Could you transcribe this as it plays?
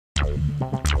Hey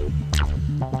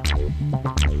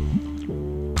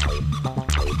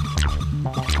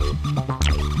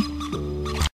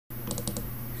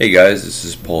guys, this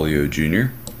is Paulio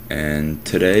Jr. and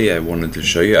today I wanted to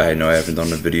show you, I know I haven't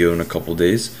done a video in a couple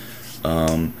days,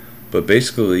 but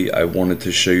basically I wanted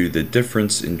to show you the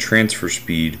difference in transfer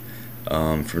speed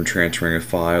from transferring a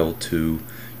file to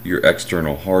your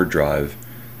external hard drive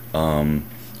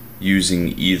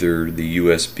using either the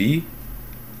USB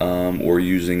or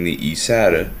using the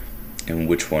eSATA, and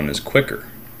which one is quicker.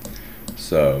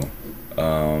 So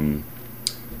I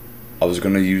was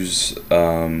going to use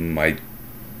my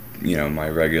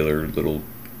regular little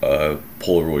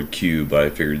Polaroid cube, but I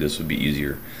figured this would be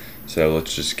easier. So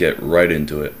let's just get right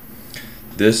into it.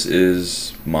 This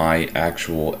is my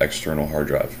actual external hard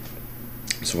drive.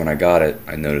 So when I got it,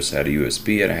 I noticed I had a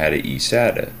USB and I had an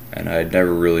eSATA, and I had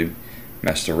never really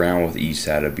messed around with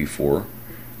eSATA before,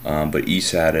 but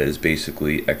eSATA is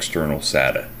basically external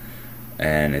SATA,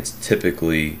 and it's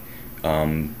typically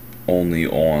only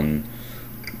on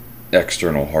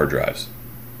external hard drives.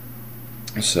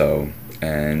 So,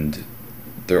 and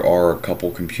there are a couple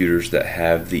computers that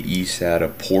have the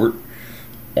eSATA port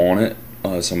on it.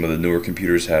 Some of the newer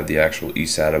computers have the actual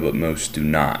eSATA, but most do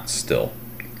not still.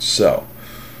 So,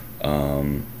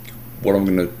 what I'm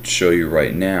going to show you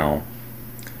right now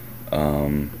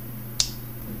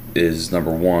is,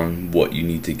 number one, what you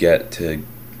need to get to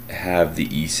have the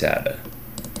eSATA.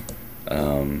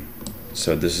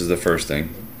 So this is the first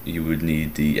thing. You would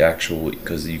need the actual,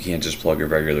 because you can't just plug a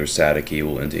regular SATA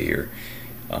cable into here.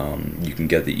 You can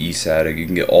get the eSATA, you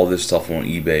can get all this stuff on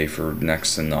eBay for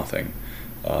next to nothing,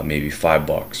 maybe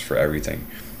 $5 for everything.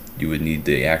 You would need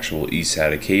the actual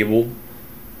eSATA cable,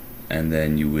 and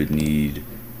then you would need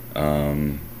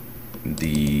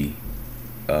the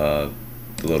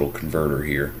little converter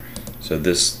here. So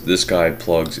this guy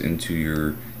plugs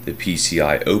into the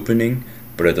PCI opening,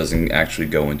 but it doesn't actually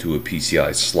go into a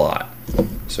PCI slot.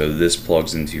 So this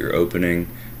plugs into your opening,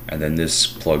 and then this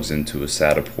plugs into a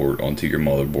SATA port onto your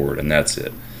motherboard, and that's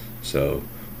it. So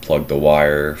plug the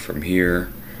wire from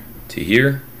here to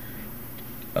here,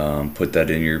 put that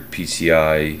in your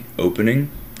PCI opening,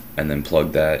 and then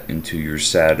plug that into your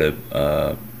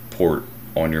SATA port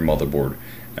on your motherboard.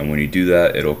 And when you do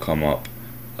that, it'll come up,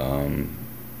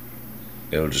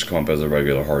 it'll just come up as a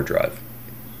regular hard drive.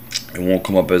 It won't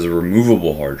come up as a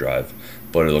removable hard drive,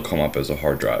 but it'll come up as a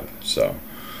hard drive. So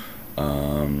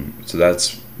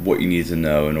that's what you need to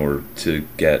know in order to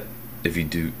get, if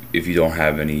you don't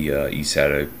have any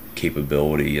eSATA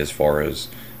capability as far as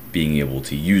being able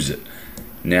to use it.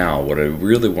 Now, what I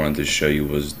really wanted to show you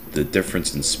was the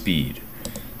difference in speed.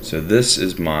 So this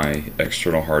is my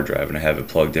external hard drive, and I have it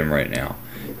plugged in right now.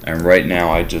 And right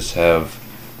now I just have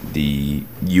the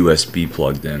USB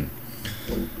plugged in.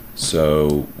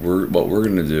 So what we're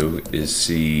going to do is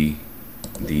see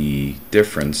the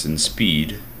difference in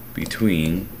speed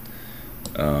between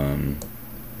the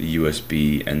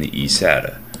USB and the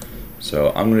eSATA.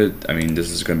 So this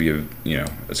is going to be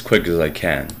as quick as I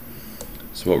can.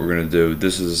 So what we're going to do,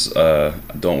 this is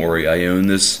don't worry, I own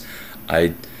this.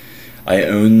 I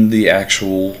own the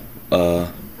actual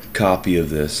copy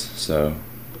of this. So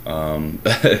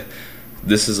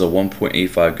this is a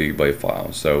 1.85 gigabyte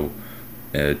file. So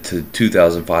to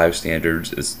 2005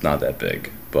 standards, it's not that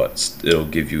big, but it'll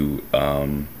give you a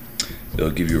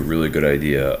really good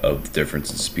idea of the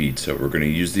difference in speed. So we're going to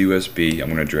use the USB. I'm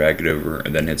going to drag it over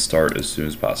and then hit start as soon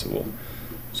as possible.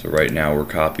 So right now we're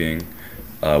copying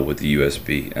with the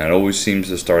USB, and it always seems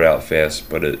to start out fast,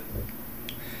 but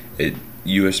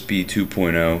USB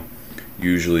 2.0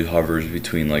 usually hovers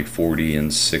between like 40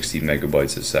 and 60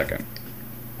 megabytes a second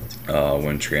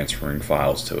when transferring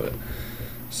files to it.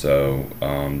 So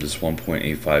this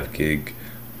 1.85 gig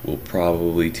will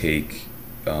probably take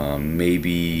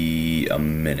maybe a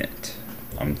minute.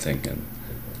 I'm thinking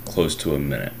close to a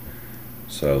minute.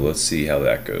 So let's see how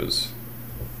that goes.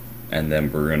 And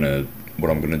then what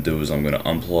I'm gonna do is I'm gonna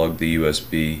unplug the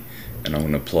USB, and I'm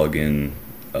gonna plug in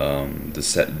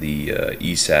the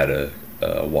eSATA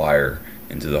wire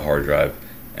into the hard drive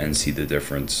and see the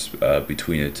difference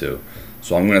between the two.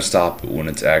 So I'm gonna stop it when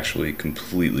it's actually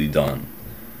completely done.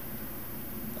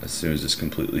 As soon as it's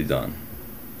completely done.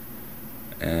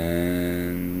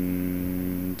 And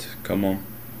come on.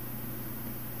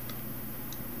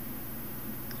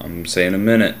 I'm saying a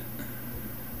minute.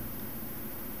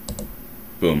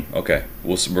 Boom. Okay.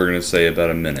 We're gonna say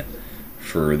about a minute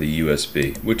for the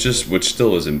USB, which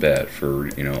still isn't bad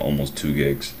for almost 2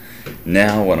 gigs.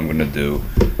 Now what I'm gonna do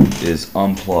is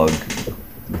unplug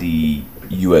the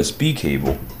USB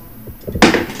cable,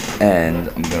 and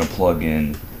I'm gonna plug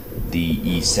in the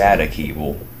eSATA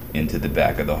cable into the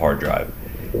back of the hard drive,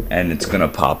 and it's gonna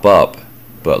pop up.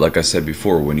 But like I said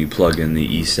before, when you plug in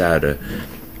the eSATA,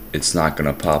 it's not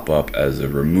gonna pop up as a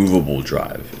removable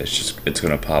drive. It's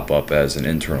gonna pop up as an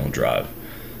internal drive.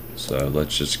 So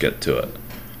let's just get to it.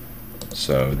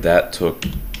 So that took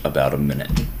about a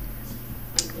minute.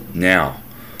 Now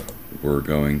we're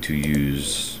going to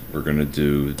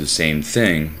do the same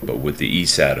thing, but with the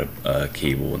eSATA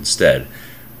cable instead,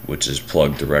 which is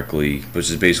plugged directly, which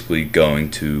is basically going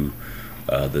to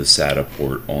the SATA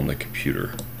port on the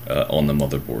computer, on the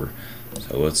motherboard.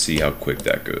 So let's see how quick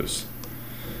that goes.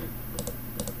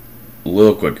 A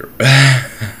little quicker,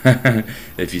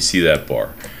 if you see that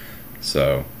bar.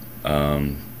 So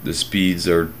the speeds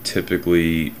are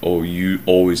typically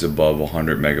always above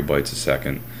 100 megabytes a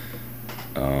second.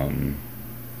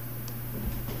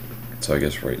 So I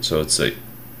guess right. So let's say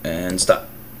and stop.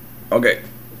 Okay.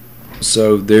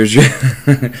 So there's your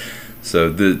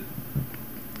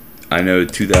I know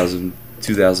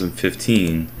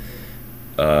 2015.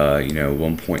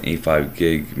 1.85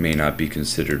 gig may not be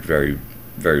considered very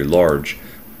large,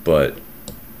 but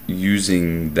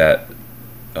using that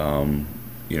 1.85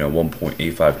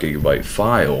 gigabyte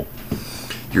file,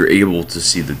 you're able to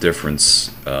see the difference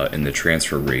in the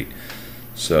transfer rate.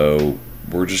 So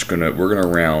we're gonna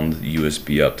round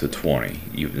USB up to 20,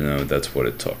 even though that's what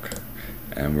it took,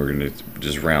 and we're gonna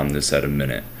just round this at a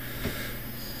minute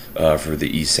for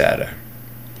the eSATA.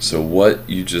 So what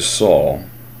you just saw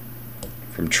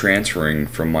from transferring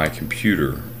from my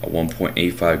computer a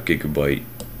 1.85 gigabyte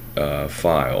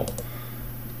file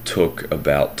took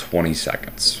about 20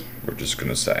 seconds, we're just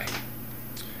gonna say.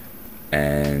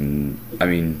 And I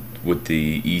mean, with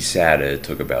the eSATA it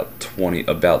took about 20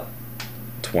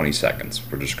 seconds.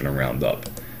 We're just gonna round up,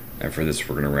 and for this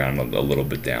we're gonna round a little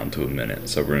bit down to a minute.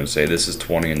 So we're gonna say this is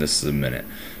 20 and this is a minute.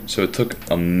 So it took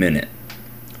a minute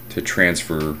to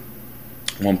transfer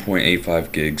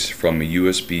 1.85 gigs from a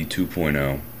USB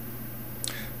 2.0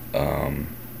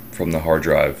 from the hard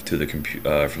drive to the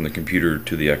from the computer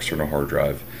to the external hard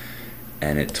drive,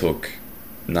 and it took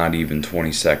not even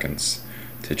 20 seconds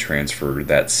to transfer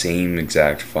that same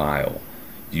exact file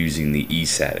using the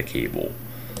eSATA cable.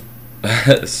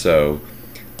 So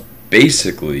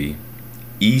basically,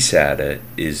 eSATA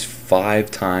is 5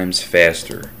 times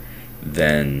faster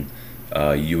than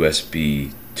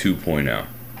USB 2.0.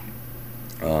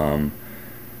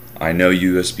 I know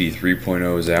USB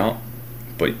 3.0 is out,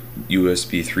 but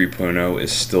USB 3.0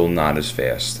 is still not as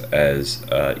fast as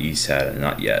eSATA,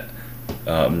 not yet.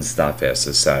 It's not fast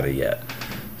as SATA yet.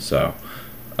 So,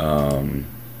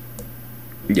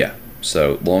 yeah.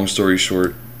 So, long story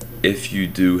short, if you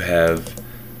do have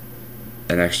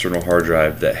an external hard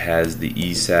drive that has the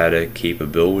eSATA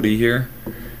capability here,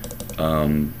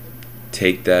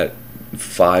 take that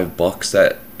 $5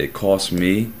 that it cost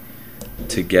me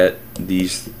to get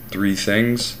these 3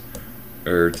 things,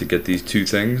 or to get these 2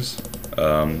 things,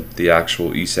 the actual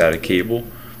eSATA cable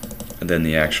and then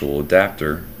the actual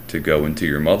adapter to go into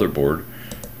your motherboard.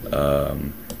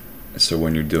 So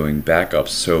when you're doing backups,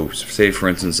 so say for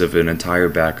instance if an entire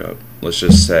backup, let's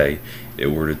just say it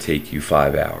were to take you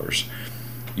 5 hours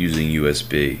using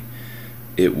USB,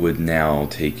 it would now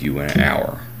take you an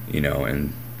hour,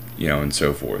 and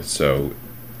so forth. So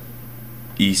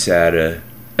eSATA,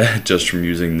 just from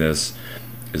using this,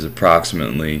 is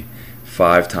approximately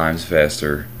 5 times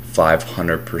faster,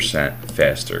 500%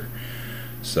 faster.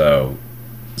 So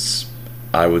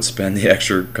I would spend the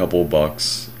extra couple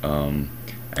bucks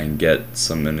and get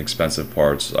some inexpensive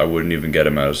parts. I wouldn't even get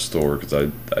them at a store,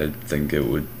 because I think it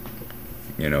would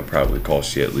probably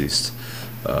cost you at least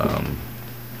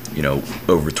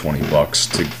over 20 bucks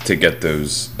to get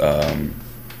those,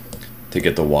 to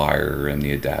get the wire and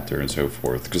the adapter and so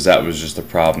forth. Because that was just the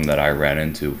problem that I ran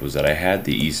into, was that I had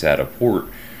the eSATA port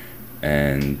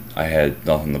and I had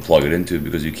nothing to plug it into,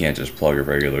 because you can't just plug a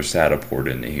regular SATA port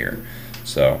into here.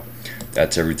 So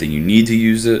that's everything you need to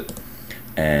use it,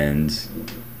 and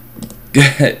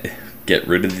get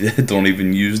rid of it. Don't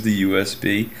even use the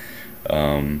USB,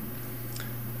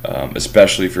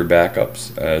 especially for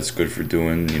backups. It's good for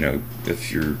doing,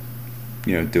 if you're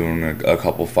doing a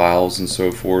couple files and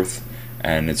so forth,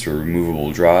 and it's a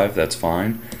removable drive, that's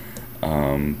fine.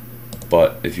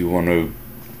 But if you want to,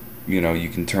 you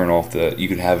can turn off you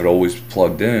can have it always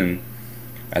plugged in,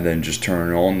 and then just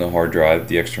turn on the hard drive,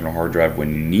 the external hard drive,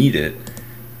 when you need it,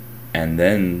 and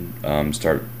then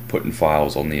start putting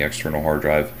files on the external hard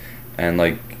drive, and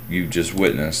like you just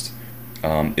witnessed,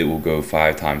 it will go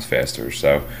 5 times faster.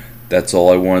 So that's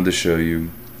all I wanted to show you,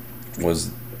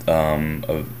 was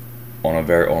on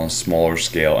a smaller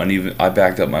scale. And even I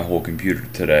backed up my whole computer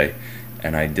today,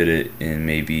 and I did it in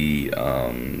maybe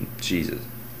Jesus,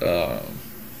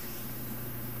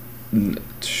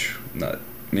 not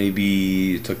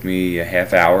maybe it took me a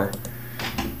half hour.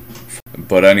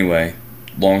 But anyway,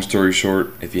 long story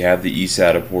short, if you have the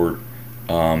eSATA port,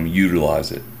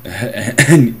 utilize it.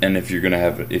 And if you're gonna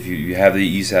have, if you have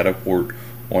the eSATA port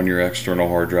on your external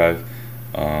hard drive,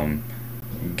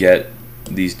 get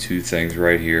these two things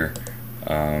right here.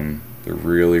 They're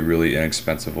really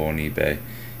inexpensive on eBay,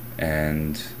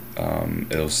 and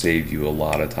it'll save you a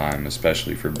lot of time,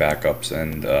 especially for backups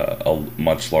and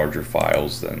much larger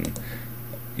files than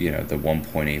the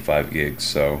 1.85 gigs.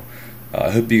 So I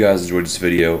hope you guys enjoyed this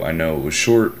video. I know it was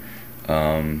short,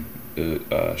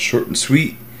 short and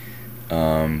sweet,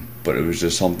 but it was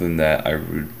just something that I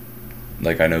would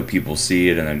I know people see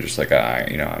it and they're just like,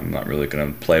 I'm not really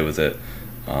gonna play with it,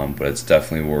 but it's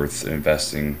definitely worth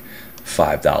investing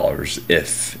 $5,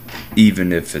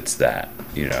 even if it's that,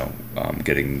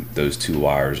 getting those 2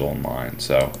 wires online.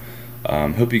 So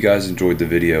hope you guys enjoyed the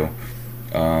video,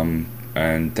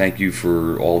 and thank you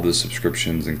for all the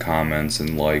subscriptions and comments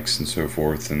and likes and so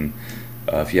forth. And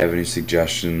if you have any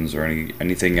suggestions or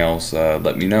anything else,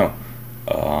 let me know.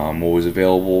 I'm always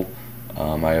available.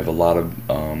 I have a lot of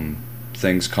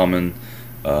things coming,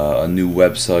 a new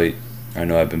website. I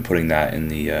know I've been putting that in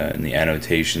the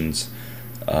annotations,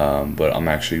 but I'm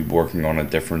actually working on a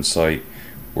different site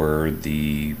where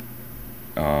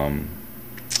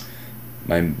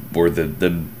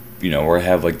where I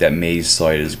have that maze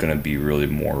site is going to be really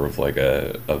more of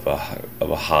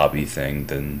a hobby thing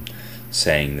than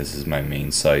saying this is my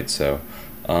main site. So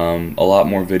a lot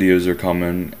more videos are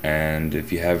coming, and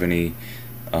if you have any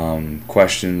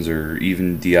questions or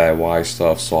even DIY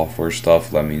stuff, software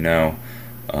stuff, let me know.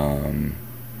 And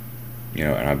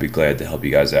I'd be glad to help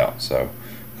you guys out. So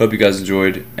hope you guys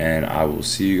enjoyed, and I will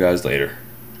see you guys later.